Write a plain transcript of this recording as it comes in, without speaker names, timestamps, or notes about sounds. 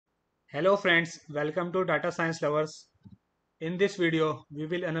Hello friends, welcome to Data Science Lovers. In this video, we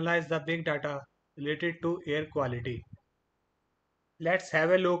will analyze the big data related to air quality. Let's have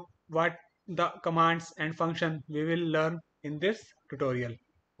a look what the commands and function we will learn in this tutorial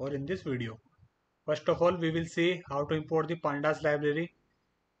or in this video. First of all, we will see how to import the Pandas library.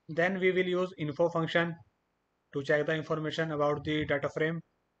 Then we will use info function to check the information about the data frame.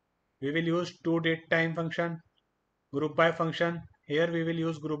 We will use toDateTime function, group by function. Here we will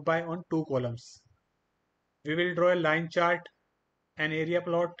use group by on two columns. We will draw a line chart, an area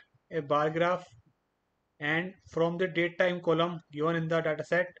plot, a bar graph, and from the date time column given in the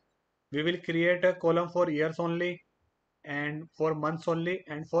dataset, we will create a column for years only, and for months only,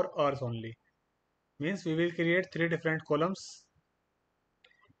 and for hours only. Means we will create three different columns.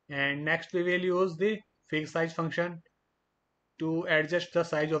 And next we will use the fig size function to adjust the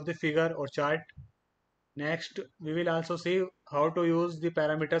size of the figure or chart. Next we will also see how to use the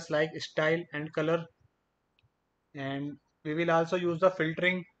parameters like style and color, and we will also use the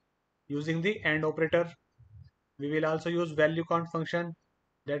filtering using the AND operator. We will also use value count function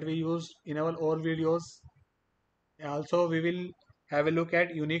that we use in our all videos. Also we will have a look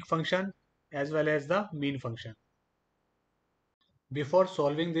at unique function as well as the mean function. Before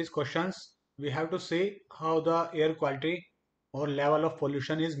solving these questions, we have to see how the air quality or level of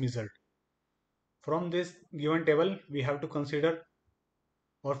pollution is measured. From this given table, we have to consider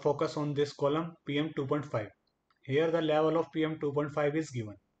or focus on this column PM 2.5. Here the level of PM 2.5 is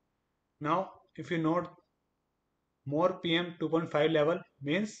given. Now if you note, more PM 2.5 level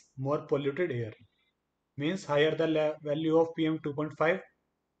means more polluted air. Means higher the value of PM 2.5,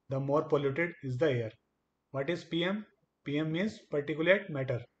 the more polluted is the air. What is PM? PM means particulate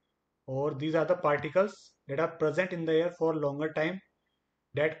matter, or these are the particles that are present in the air for longer time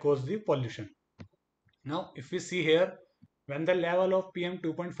that cause the pollution. Now if we see here, when the level of PM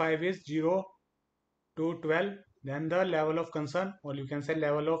 2.5 is 0 to 12, then the level of concern, or you can say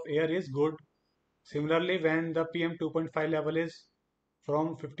level of air, is good. Similarly, when the PM 2.5 level is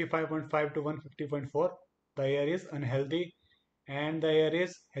from 55.5 to 150.4, the air is unhealthy and the air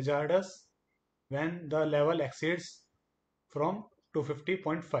is hazardous when the level exceeds from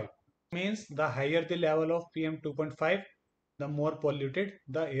 250.5. Means the higher the level of PM 2.5, the more polluted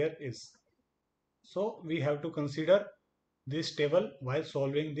the air is. So we have to consider this table while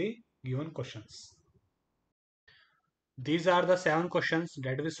solving the given questions. These are the 7 questions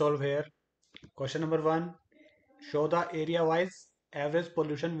that we solve here. Question number 1. Show the area wise average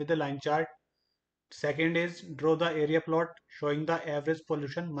pollution with a line chart. Second is draw the area plot showing the average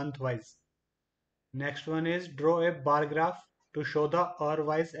pollution month wise. Next one is draw a bar graph to show the hour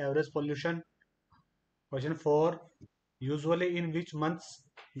wise average pollution. Question 4. Usually in which months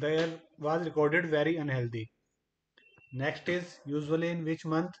the air was recorded very unhealthy. Next is usually in which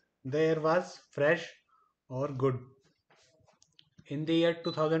month the air was fresh or good. In the year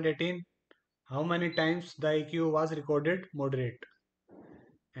 2018, how many times the IQ was recorded moderate?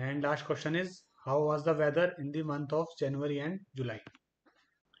 And last question is, how was the weather in the month of January and July?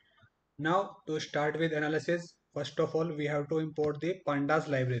 Now to start with analysis, first of all we have to import the Pandas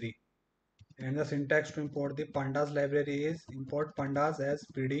library. And the syntax to import the Pandas library is import Pandas as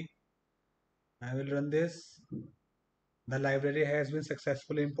PD. I will run this. The library has been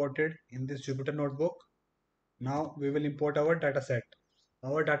successfully imported in this Jupyter notebook. Now we will import our dataset.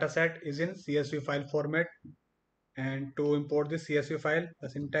 Our dataset is in CSV file format, and to import the CSV file, the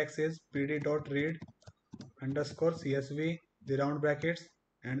syntax is pd.read underscore CSV, the round brackets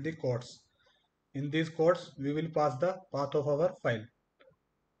and the quotes. In these quotes, we will pass the path of our file.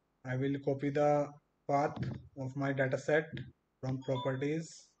 I will copy the path of my dataset from properties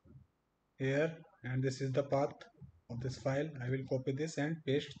here, and this is the path of this file. I will copy this and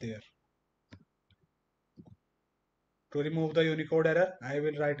paste there. To remove the Unicode error, I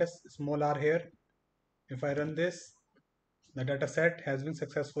will write a small r here. If I run this, the dataset has been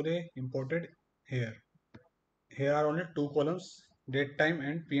successfully imported here. Here are only two columns, date time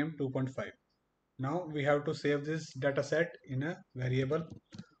and PM 2.5. Now we have to save this dataset in a variable.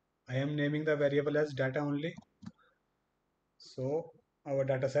 I am naming the variable as data only. So our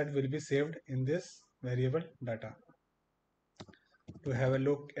dataset will be saved in this variable data. To have a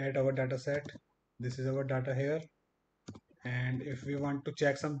look at our dataset, this is our data here. And if we want to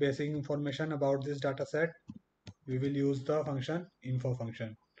check some basic information about this dataset, we will use the function info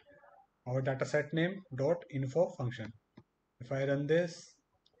function. Our dataset name dot info function. If I run this,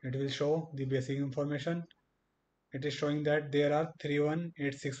 it will show the basic information. It is showing that there are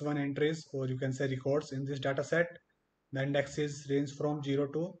 31861 entries, or you can say records, in this dataset. The indexes range from 0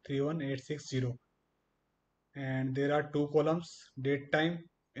 to 31860, and there are two columns, date time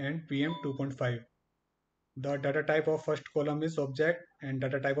and PM 2.5. The data type of first column is object and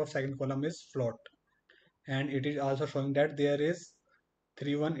data type of second column is float. And it is also showing that there is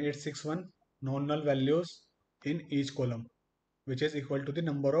 31861 non-null values in each column, which is equal to the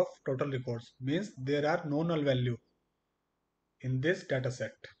number of total records. Means there are no null value in this data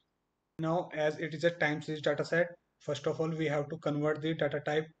set. Now, as it is a time series data set, first of all we have to convert the data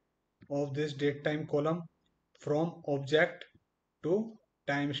type of this date time column from object to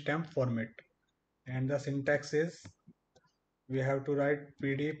timestamp format. And the syntax is we have to write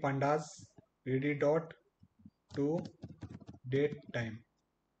pd pandas pd dot to date time,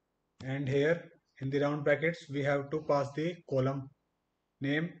 and here in the round brackets we have to pass the column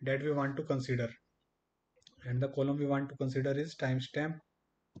name that we want to consider, and the column we want to consider is timestamp.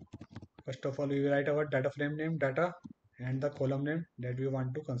 First of all we will write our data frame name data and the column name that we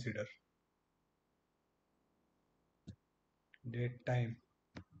want to consider, date time,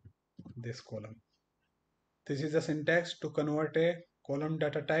 this column. This is the syntax to convert a column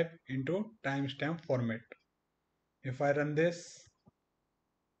data type into timestamp format. If I run this,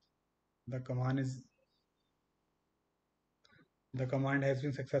 the command has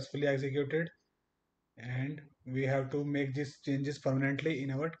been successfully executed, and we have to make these changes permanently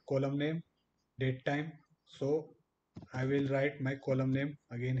in our column name date time. So I will write my column name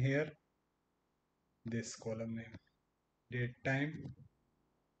again here, this column name date time,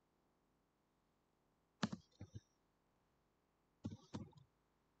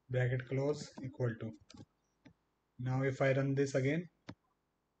 bracket close, equal to. Now if I run this again,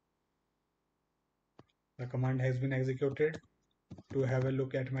 the command has been executed. To have a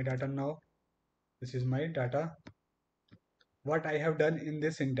look at my data now, this is my data. What I have done in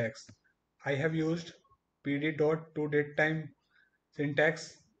this syntax, I have used pd.toDateTime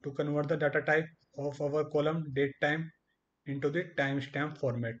syntax to convert the data type of our column datetime into the timestamp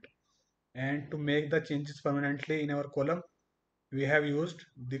format. And to make the changes permanently in our column, we have used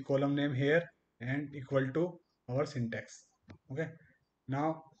the column name here and equal to our syntax. Okay.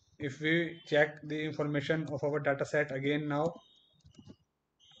 Now, if we check the information of our data set again now,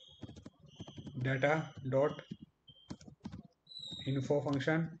 data dot info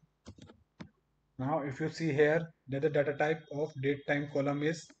function. Now if you see here that the data type of date time column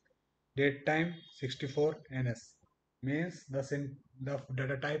is date time 64ns, means the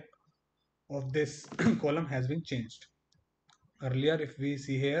data type of this column has been changed. Earlier if we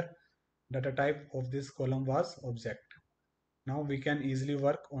see here, data type of this column was object. Now we can easily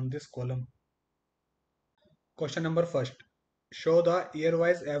work on this column. Question number first, show the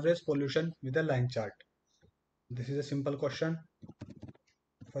year-wise average pollution with a line chart. This is a simple question.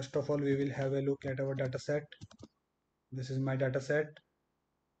 First of all we will have a look at our data set. This is my data set,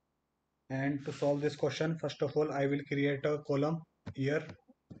 and to solve this question, first of all I will create a column year.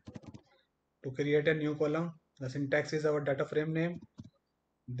 To create a new column, the syntax is our data frame name,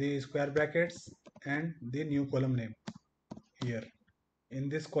 the square brackets, and the new column name here. In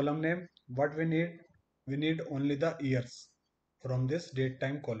this column name, what we need only the years from this date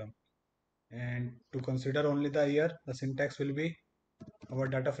time column. And to consider only the year, the syntax will be our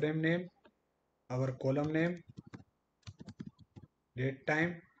data frame name, our column name, date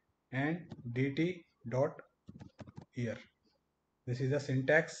time, and dt dot year. This is the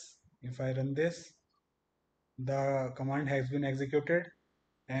syntax. If I run this, the command has been executed,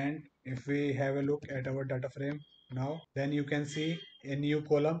 and if we have a look at our data frame now, then you can see a new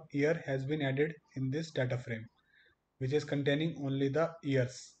column year has been added in this data frame, which is containing only the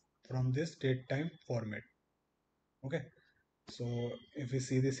years from this date time format. Okay, so if we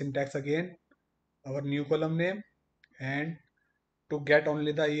see the syntax again, our new column name, and to get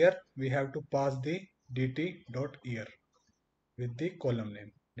only the year we have to pass the dt dot year with the column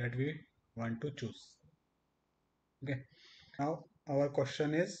name that we want to choose. Okay, now our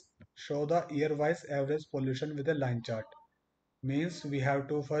question is show the year wise average pollution with a line chart. Means we have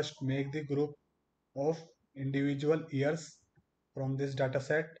to first make the group of individual years from this data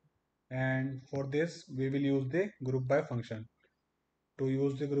set, and for this we will use the group by function. To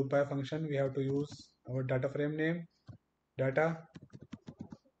use the group by function we have to use our data frame name data,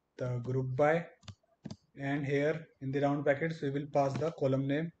 the group by, and here in the round brackets we will pass the column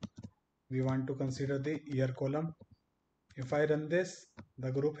name. We want to consider the year column. If I run this, the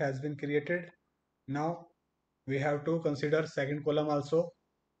group has been created. Now we have to consider second column also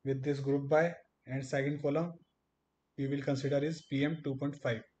with this group by, and second column we will consider is PM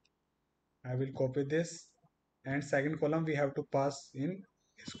 2.5. I will copy this, and second column we have to pass in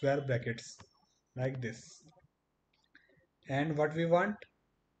square brackets like this. And what we want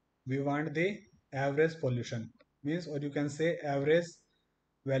the average pollution, means, or you can say average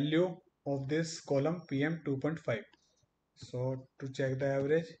value of this column PM 2.5. So to check the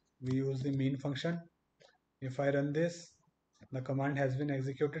average, we use the mean function. If I run this, the command has been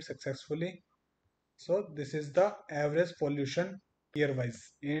executed successfully. So this is the average pollution year wise.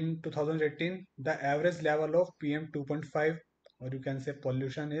 In 2018, the average level of PM 2.5, or you can say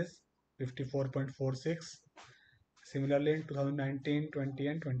pollution, is 54.46. Similarly in 2019, 20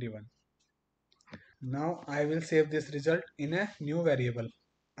 and 21. Now I will save this result in a new variable.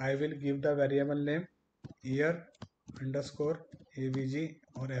 I will give the variable name year underscore avg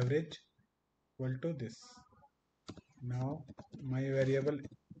or average equal to this. Now my variable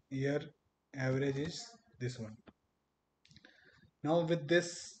year average is this one. Now with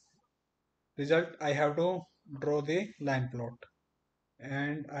this result I have to draw the line plot,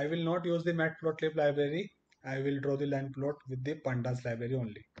 and I will not use the Matplotlib library. I will draw the line plot with the Pandas library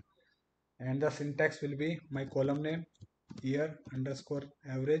only, and the syntax will be my column name year underscore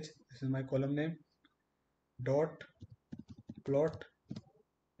average, this is my column name, dot plot,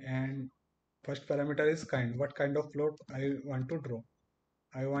 and first parameter is kind. What kind of plot I want to draw?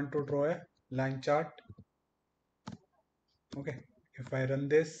 I want to draw a line chart. Okay, if I run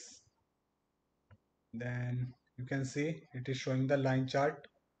this, then you can see it is showing the line chart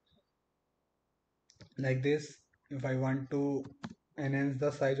like this. If I want to enhance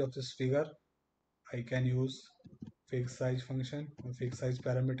the size of this figure, I can use fixed size function or fixed size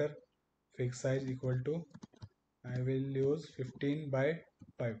parameter. Fixed size equal to, I will use 15 by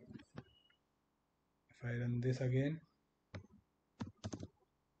 5. If I run this again,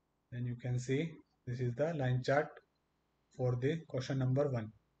 then you can see this is the line chart for the question number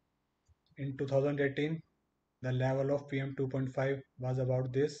 1. In 2018, the level of PM 2.5 was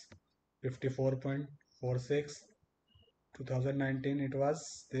about this 54.46. 2019 it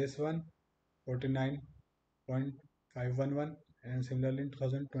was this one 49.511, and similarly in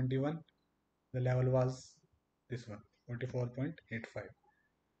 2021 the level was this one 44.85.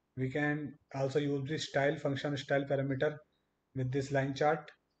 We can also use the style function, style parameter with this line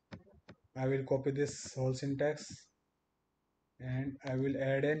chart. I will copy this whole syntax and I will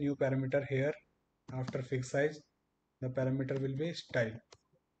add a new parameter here after fixed size. The parameter will be style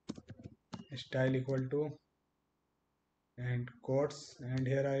equal to and quotes, and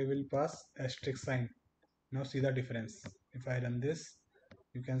here I will pass asterisk sign. Now see the difference. If I run this,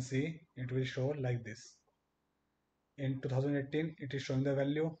 you can see it will show like this. In 2018 it is showing the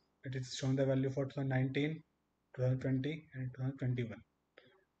value, it is showing the value for 2019, 2020 and 2021.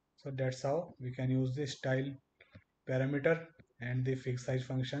 So that's how we can use the style parameter and the fixed size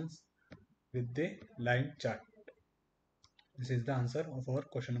functions with the line chart. This is the answer of our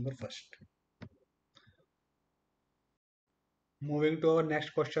question number first. Moving to our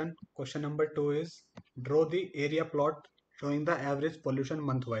next question. Question number 2 is draw the area plot showing the average pollution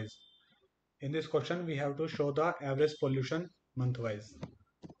month-wise. In this question we have to show the average pollution month-wise.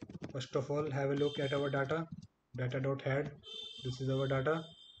 First of all, have a look at our data, data.head. This is our data,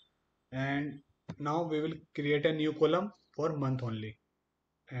 and now we will create a new column for month only.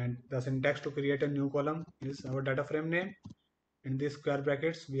 And the syntax to create a new column is our data frame name. In these square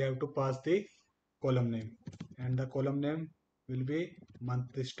brackets we have to pass the column name, and the column name will be month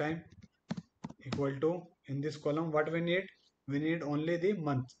this time, equal to, in this column what we need only the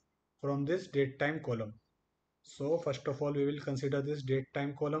month from this date time column. So first of all we will consider this date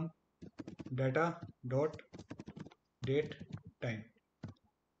time column, data dot date time,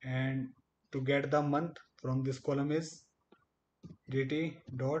 and to get the month from this column is dt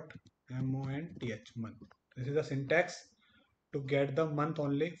dot month, month. This is the syntax to get the month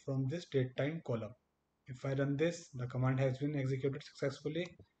only from this date time column. If I run this, the command has been executed successfully.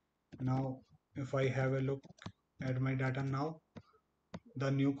 Now if I have a look at my data, now the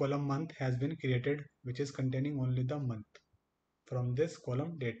new column month has been created, which is containing only the month from this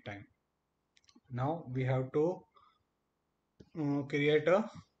column date time. Now we have to create a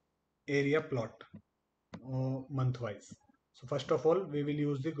area plot month wise. So first of all we will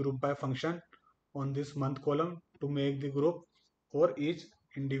use the group by function on this month column to make the group for each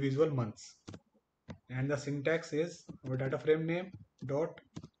individual months, and the syntax is our data frame name dot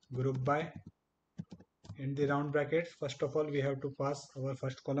group by. In the round brackets, first of all we have to pass our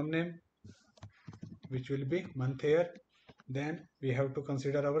first column name, which will be month here. Then we have to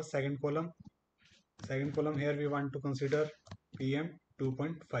consider our second column. Here we want to consider PM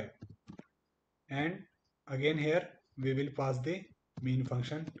 2.5, and again here we will pass the mean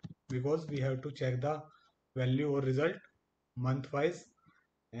function because we have to check the value or result month wise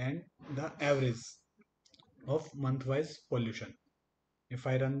and the average of month wise pollution. If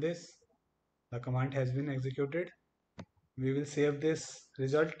I run this, the command has been executed We will save this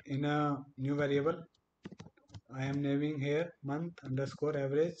result in a new variable. I am naming here month underscore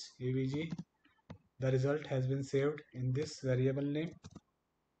average avg. The result has been saved in this variable name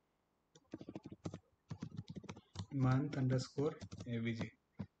month underscore avg.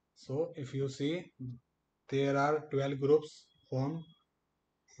 So if you see, there are 12 groups formed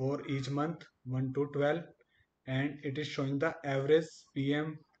for each month 1 to 12, and it is showing the average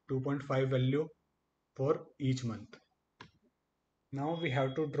PM 2.5 value for each month. Now we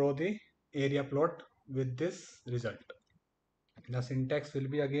have to draw the area plot with this result. The syntax will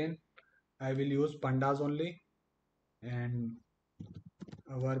be, again, I will use pandas only, and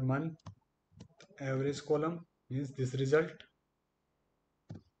our month average column means this result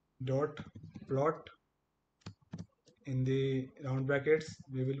dot plot. In the round brackets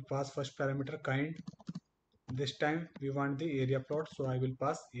we will pass first parameter kind. This time we want the area plot, so I will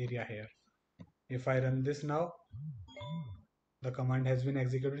pass area here. If I run this now, the command has been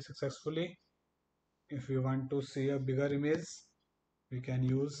executed successfully. If we want to see a bigger image, we can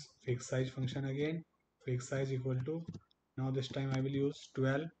use fixed size function again. Fixed size equal to, now this time I will use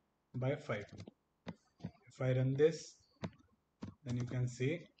 12 by 5. If I run this, then you can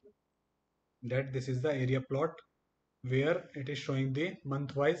see that this is the area plot where it is showing the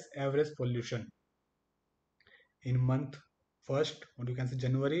month-wise average pollution. In month first, or you can say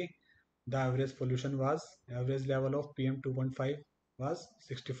January, the average pollution was, average level of PM 2.5 was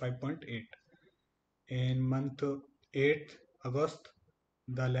 65.8. In month 8th August,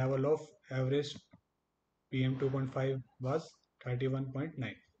 the level of average PM 2.5 was 31.9.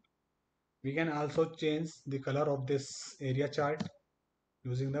 We can also change the color of this area chart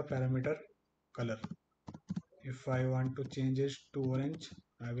using the parameter color. If I want to change it to orange,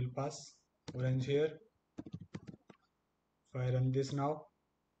 I will pass orange here. If I run this now,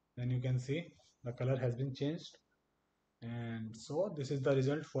 then you can see the color has been changed. And so this is the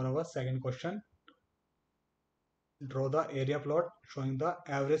result for our second question. Draw the area plot showing the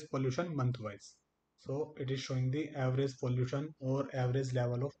average pollution month-wise. So it is showing the average pollution or average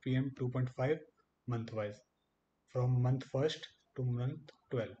level of PM 2.5 month-wise from month 1st to month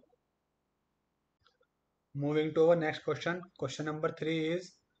 12. Moving to our next question. Question number 3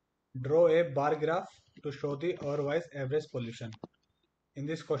 is, draw a bar graph to show the hour-wise average pollution. In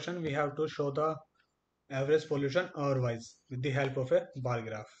this question we have to show the average pollution hour-wise with the help of a bar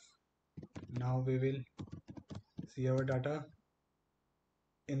graph. Now we will see our data.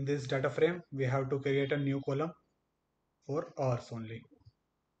 In this data frame we have to create a new column for hours only,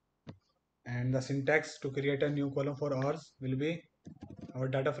 and the syntax to create a new column for hours will be our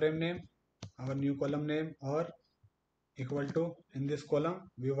data frame name, our new column name, or equal to, in this column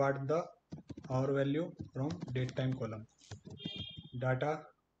we want the hour value from date time column, data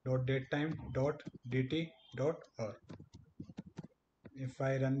dot datetime dot dt dot hour. If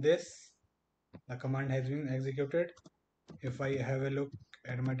I run this, the command has been executed. If I have a look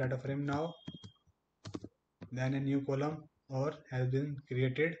at my data frame now, then a new column or has been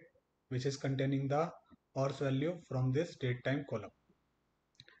created which is containing the hours value from this date time column.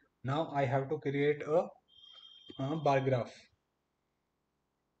 Now I have to create a bar graph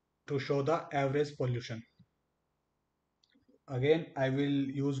to show the average pollution. Again I will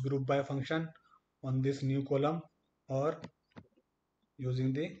use group by function on this new column, or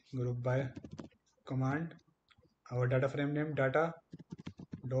using the group by command, our data frame name data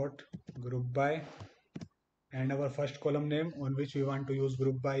dot group by, and our first column name on which we want to use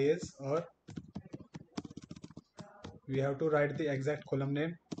group by is, or we have to write the exact column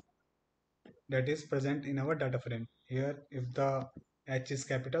name that is present in our data frame. Here if the H is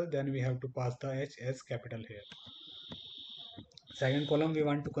capital, then we have to pass the H as capital here. Second column we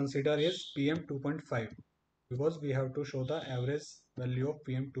want to consider is PM 2.5, because we have to show the average value of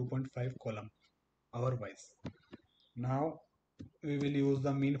PM 2.5 column hour wise. Now we will use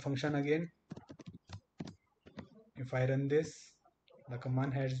the mean function again. If I run this, the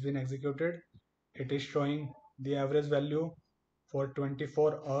command has been executed. It is showing the average value for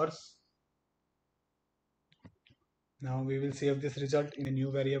 24 hours. Now we will save this result in a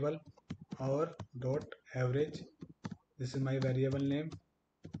new variable, hour dot average. This is my variable name,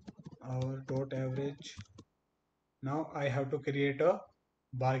 hour dot average. Now I have to create a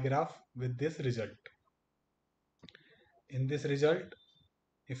bar graph with this result. In this result,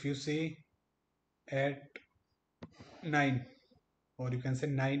 if you see, at 9, or you can say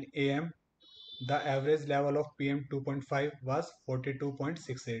 9 AM, the average level of PM 2.5 was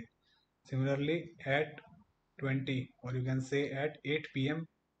 42.68. Similarly, at 20, or you can say at 8 PM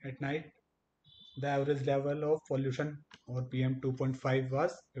at night, the average level of pollution or PM 2.5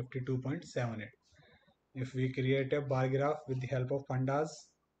 was 52.78. If we create a bar graph with the help of pandas,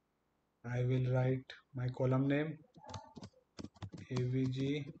 I will write my column name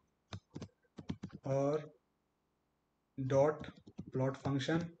avg or dot plot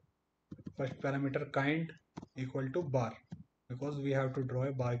function, first parameter kind equal to bar, because we have to draw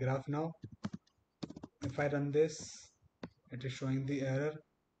a bar graph now. If I run this, it is showing the error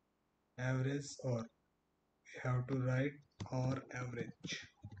average, or we have to write or average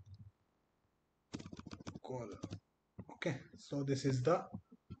column. Okay, so this is the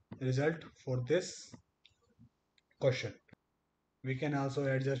result for this question. We can also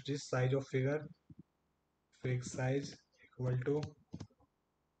adjust this size of figure. Fig size equal to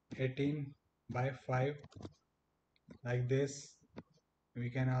 18 by 5, like this. We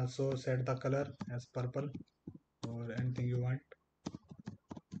can also set the color as purple or anything you want.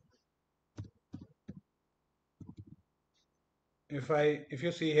 If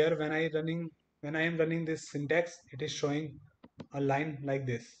you see here, when I am running this syntax, it is showing a line like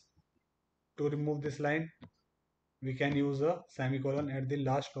this. To remove this line, we can use a semicolon at the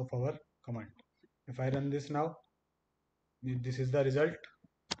last of our command. If I run this now, this is the result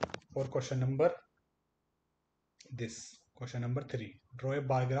for question number 3. Draw a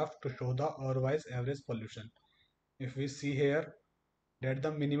bar graph to show the hour-wise average pollution. If we see here that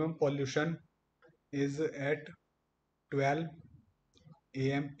the minimum pollution is at 12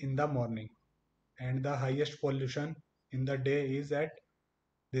 a.m. in the morning, and the highest pollution in the day is at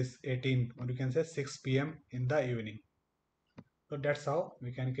this 18, or you can say 6 p.m. in the evening. So that's how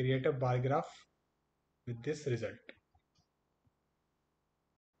we can create a bar graph with this result.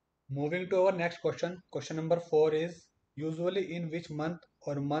 Moving to our next question. Question number 4 is, usually in which month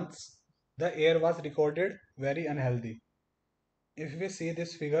or months the air was recorded very unhealthy? If we see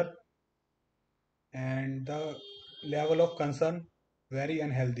this figure and the level of concern very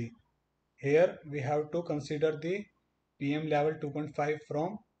unhealthy, here we have to consider the PM level 2.5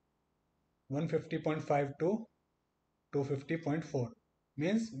 from 150.5 to 250.4.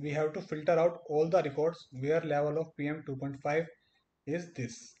 Means we have to filter out all the records where level of PM 2.5 is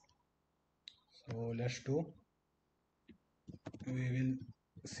this. So let's do. We will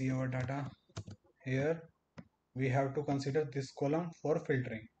see our data here. We have to consider this column for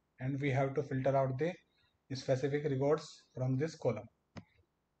filtering, and we have to filter out the specific records from this column.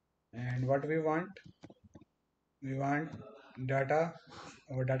 And what we want data,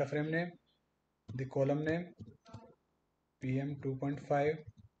 our data frame name, the column name, PM 2.5.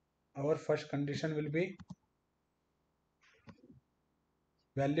 Our first condition will be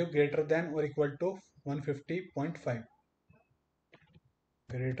value greater than or equal to 150.5,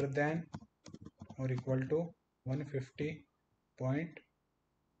 greater than or equal to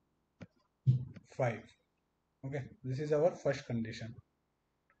 150.5. Okay, this is our first condition.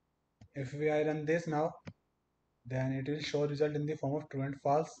 If I run this now, then it will show result in the form of true and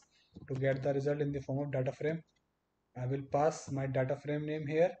false. To get the result in the form of data frame, I will pass my data frame name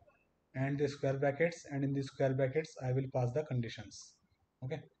here and the square brackets, and in the square brackets I will pass the conditions.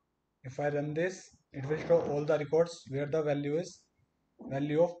 Okay, if I run this, it will show all the records where the value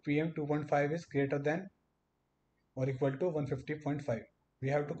of PM 2.5 is greater than or equal to 150.5. We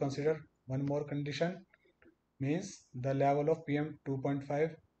have to consider one more condition, means the level of PM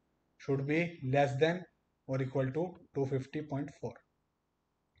 2.5 should be less than or equal to 250.4.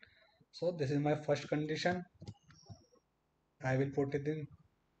 So this is my first condition. I will put it in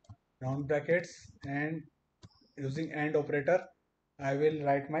round brackets, and using AND operator I will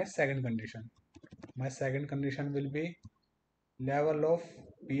write my second condition. My second condition will be level of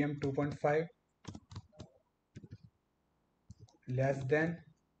PM 2.5 less than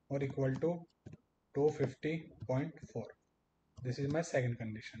or equal to 250.4. This is my second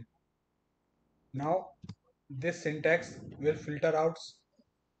condition. Now this syntax will filter out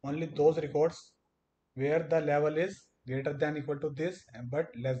only those records where the level is greater than equal to this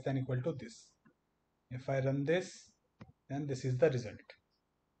but less than equal to this. If I run this, then this is the result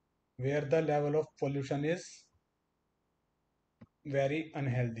where the level of pollution is very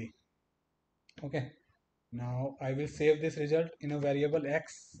unhealthy. Okay, now I will save this result in a variable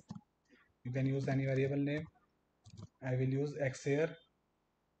x. You can use any variable name. I will use x here.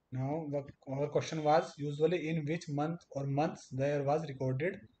 Now our question was, usually in which month or months the air was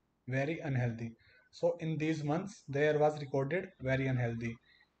recorded very unhealthy. So in these months the air was recorded very unhealthy.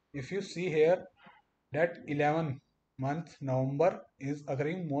 If you see here that 11 month November is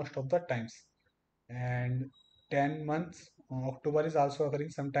occurring most of the times, and 10 months October is also occurring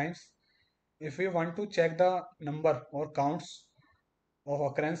sometimes. If we want to check the number or counts of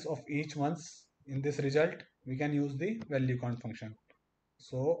occurrence of each month in this result, we can use the value count function.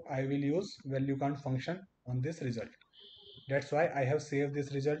 So I will use value count function on this result. That's why I have saved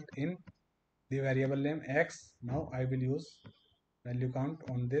this result in the variable name x. Now I will use value count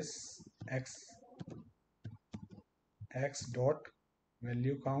on this x dot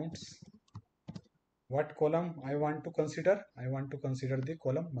value counts. What column I want to consider? I want to consider the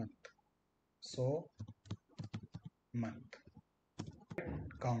column month. So month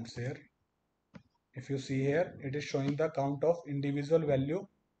counts here. If you see here, it is showing the count of individual value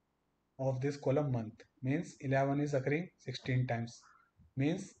of this column month. Means 11 is occurring 16 times.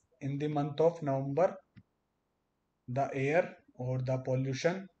 Means in the month of November, the air or the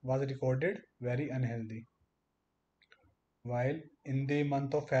pollution was recorded very unhealthy. While in the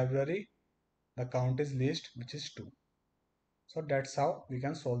month of February, the count is least, which is 2. So that's how we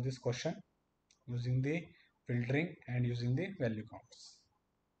can solve this question using the filtering and using the value counts.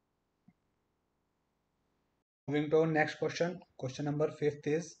 Moving to our next question. Question number 5th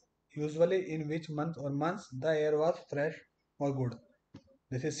is, usually in which month or months the air was fresh or good?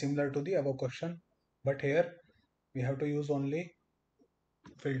 This is similar to the above question, but here we have to use only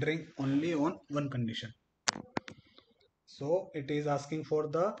filtering only on one condition. So it is asking for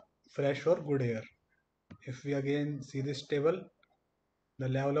the fresh or good air. If we again see this table, the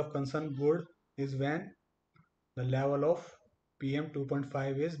level of concern good is when the level of PM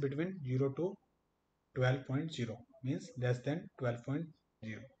 2.5 is between 0 to 12.0, means less than 12.0.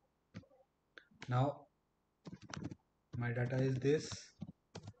 Now my data is this.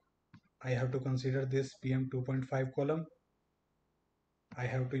 I have to consider this PM 2.5 column. I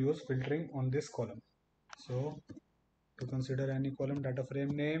have to use filtering on this column. So to consider any column, data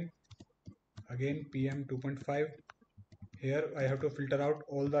frame name, again PM 2.5. Here I have to filter out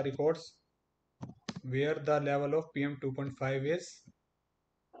all the records where the level of PM 2.5 is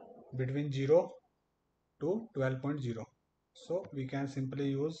between 0 to 12.0. So we can simply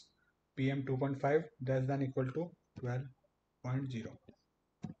use PM 2.5 less than equal to 12.0.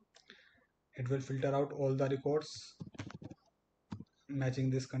 It will filter out all the records matching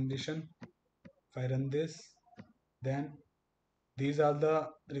this condition. If I run this, then these are the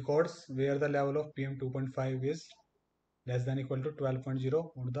records where the level of PM 2.5 is less than equal to 12.0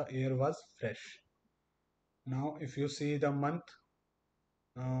 or the air was fresh. Now if you see the month,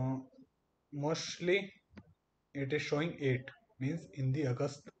 mostly it is showing 8, means in the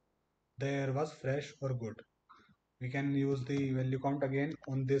August the air was fresh or good. We can use the value count again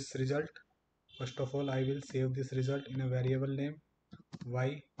on this result. First of all, I will save this result in a variable name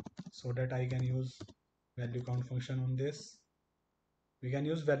y so that I can use value count function on this. We can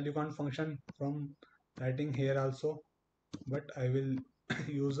use value count function from writing here also, but I will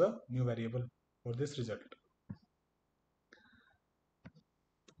use a new variable for this result.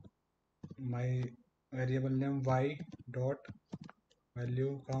 My variable name y dot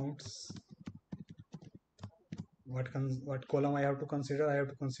value counts. What column I have to consider? I have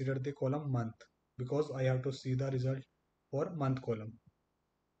to consider the column month because I have to see the result for month column.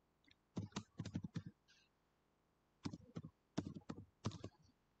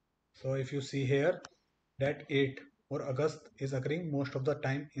 So if you see here that 8 or August is occurring most of the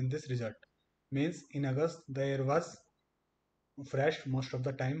time in this result, means in August the air was fresh most of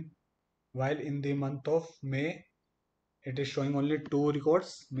the time, while in the month of May it is showing only 2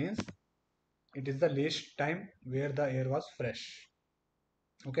 records, means it is the least time where the air was fresh.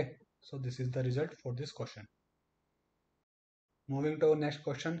 Okay, so this is the result for this question. Moving to our next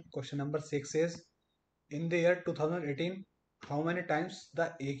question. Question number 6 is, in the year 2018, how many times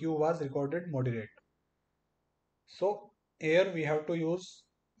the AQ was recorded moderate? So here we have to use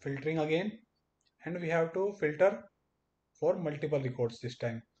filtering again, and we have to filter for multiple records this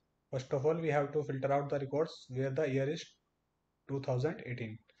time. First of all, we have to filter out the records where the year is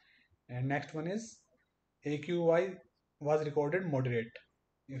 2018, and next one is AQY was recorded moderate.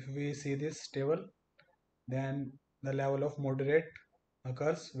 If we see this table, then the level of moderate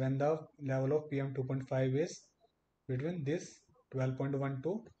occurs when the level of PM 2.5 is between this 12.1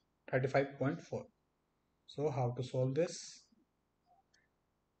 to 35.4. So how to solve this?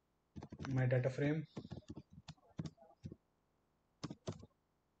 My data frame.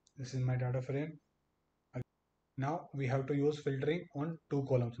 This is my data frame. Now we have to use filtering on 2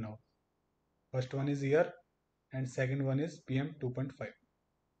 columns now. First one is year and second one is PM 2.5.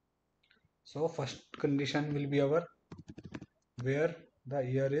 So first condition will be our where the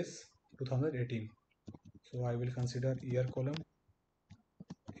year is 2018. So I will consider year column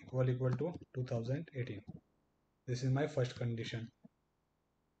equal to 2018. This is my first condition.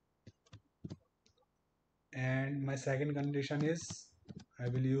 And my second condition is, I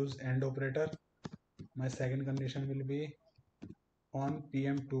will use AND operator. My second condition will be on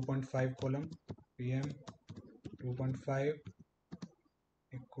PM 2.5 column, PM 2.5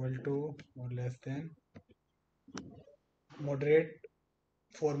 equal to or less than moderate.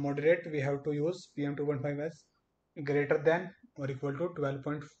 For moderate we have to use PM 2.5 as greater than or equal to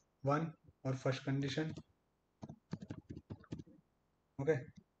 12.1 or first condition. Okay,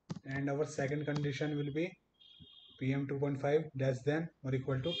 and our second condition will be PM 2.5 less than or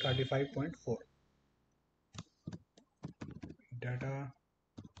equal to 35.4. Data,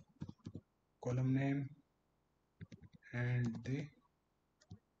 column name, and the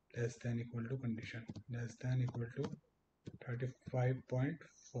less than equal to condition, less than equal to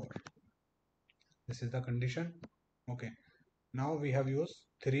 35.4. This is the condition. Okay, now we have used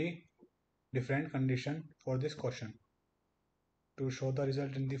three different conditions for this question. To show the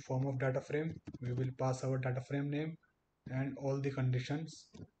result in the form of data frame, we will pass our data frame name and all the conditions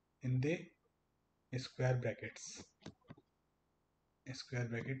in the square brackets, square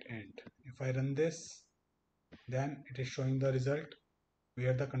bracket end. If I run this, then it is showing the result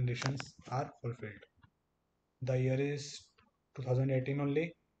where the conditions are fulfilled. The year is 2018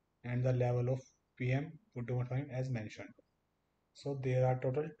 only, and the level of PM 2.5 as mentioned. So there are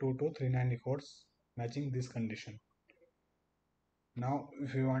total 2239 records matching this condition. Now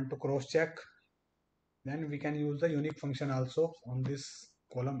if we want to cross check, then we can use the unique function also on this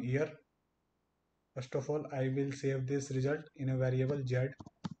column year. First of all, I will save this result in a variable z.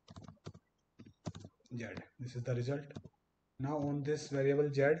 This is the result. Now on this variable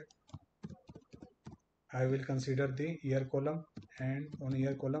z, I will consider the year column, and on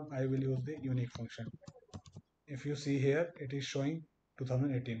year column I will use the unique function. If you see here, it is showing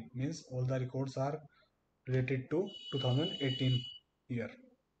 2018, means all the records are related to 2018 year.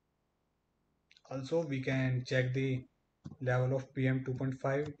 Also we can check the level of PM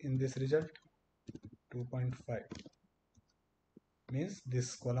 2.5 in this result. 2.5 means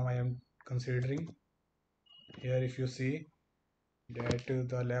this column I am considering. Here if you see that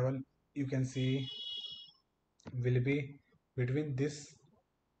the level you can see will be between this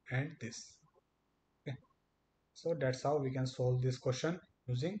and this. Okay, so that's how we can solve this question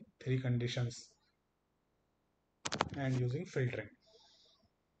using three conditions and using filtering.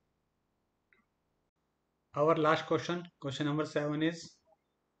 Our last question, question number 7 is,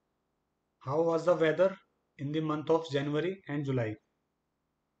 how was the weather in the month of January and July?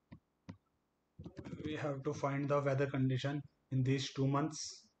 We have to find the weather condition in these 2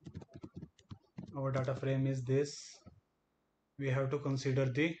 months. Our data frame is this. We have to consider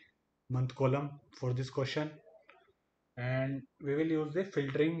the month column for this question, and we will use the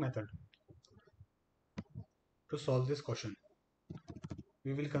filtering method to solve this question.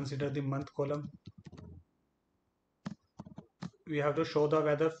 We will consider the month column. We have to show the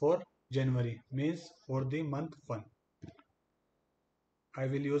weather for January, means for the month 1. I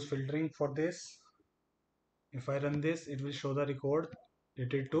will use filtering for this. If I run this, it will show the record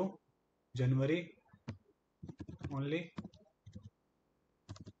related to January only.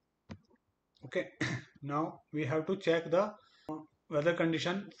 Okay, now we have to check the weather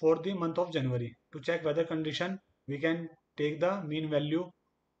condition for the month of January. To check weather condition, we can take the mean value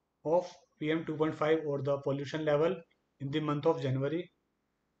of PM 2.5 or the pollution level in the month of January.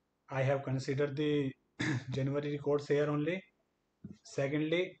 I have considered the January records here only.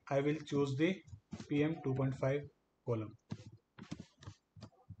 Secondly, I will choose the PM 2.5 column,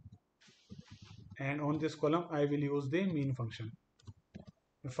 and on this column I will use the mean function.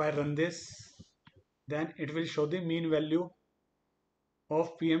 If I run this, then it will show the mean value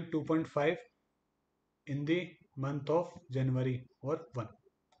of PM 2.5 in the month of January or 1.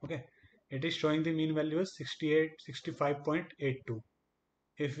 Okay, it is showing the mean value is 65.82.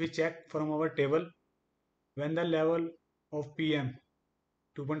 If we check from our table, when the level of PM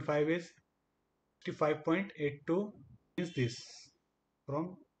 2.5 is 65.82, means this,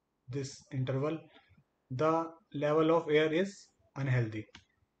 from this interval the level of air is unhealthy.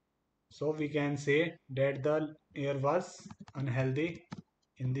 So we can say that the air was unhealthy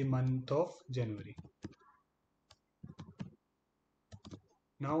in the month of January.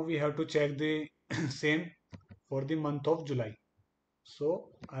 Now we have to check the same for the month of July. So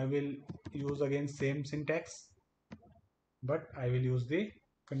I will use again same syntax, but I will use the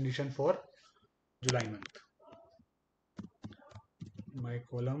condition for July month. My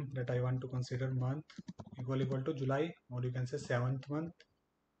column that I want to consider month equal to July, or you can say 7th month.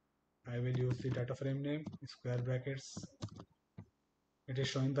 I will use the data frame name, square brackets. It is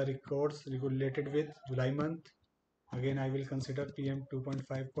showing the records related with July month. Again I will consider PM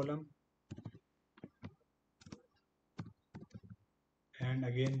 2.5 column, and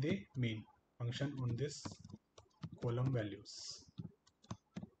again the mean function on this column values.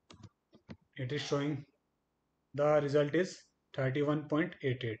 it is showing the result is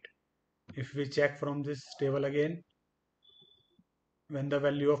 31.88. If we check from this table again, when the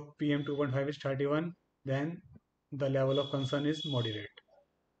value of PM2.5 is 31, then the level of concern is moderate.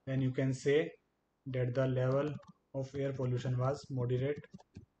 Then you can say that the level of air pollution was moderate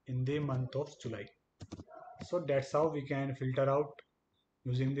in the month of July. So that's how we can filter out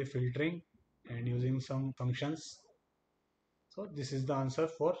using the filtering and using some functions. So this is the answer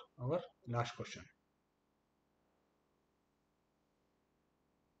for our last question.